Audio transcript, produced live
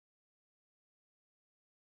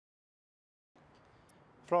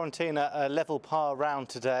Florentyna, a level par round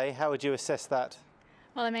today. How would you assess that?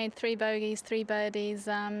 Well, I made 3 bogeys, 3 birdies.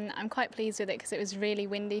 I'm quite pleased with it because it was really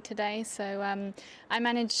windy today. So I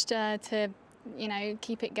managed to,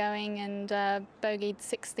 keep it going and bogeyed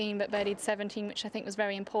 16 but birdied 17, which I think was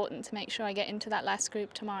very important to make sure I get into that last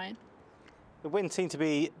group tomorrow. The wind seemed to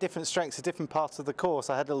be different strengths at different parts of the course.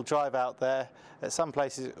 I had a little drive out there. At some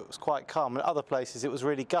places it was quite calm, and at other places it was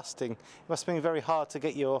really gusting. It must have been very hard to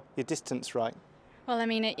get your distance right. Well, I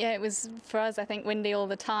mean, it was, for us, I think, windy all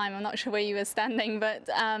the time. I'm not sure where you were standing, but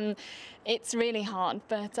it's really hard.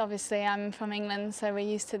 But obviously I'm from England, so we're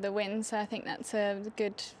used to the wind, so I think that's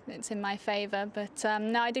it's in my favour. But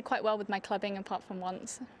no, I did quite well with my clubbing, apart from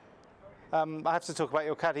once. I have to talk about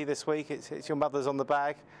your caddy this week. It's your mother's on the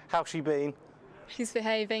bag. How's she been? She's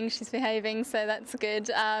behaving, so that's good.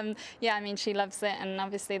 Yeah, I mean, she loves it, and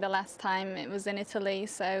obviously the last time it was in Italy,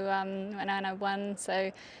 so when I won,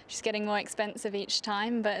 so she's getting more expensive each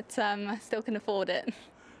time, but I still can afford it.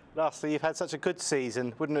 Lastly, you've had such a good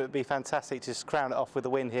season. Wouldn't it be fantastic to just crown it off with a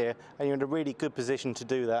win here? And you're in a really good position to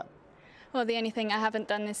do that. Well, the only thing I haven't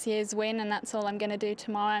done this year is win, and that's all I'm going to do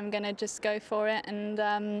tomorrow. I'm going to just go for it,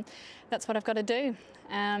 and that's what I've got to do.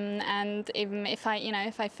 And even if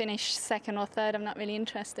I finish second or third, I'm not really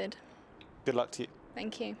interested. Good luck to you.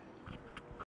 Thank you.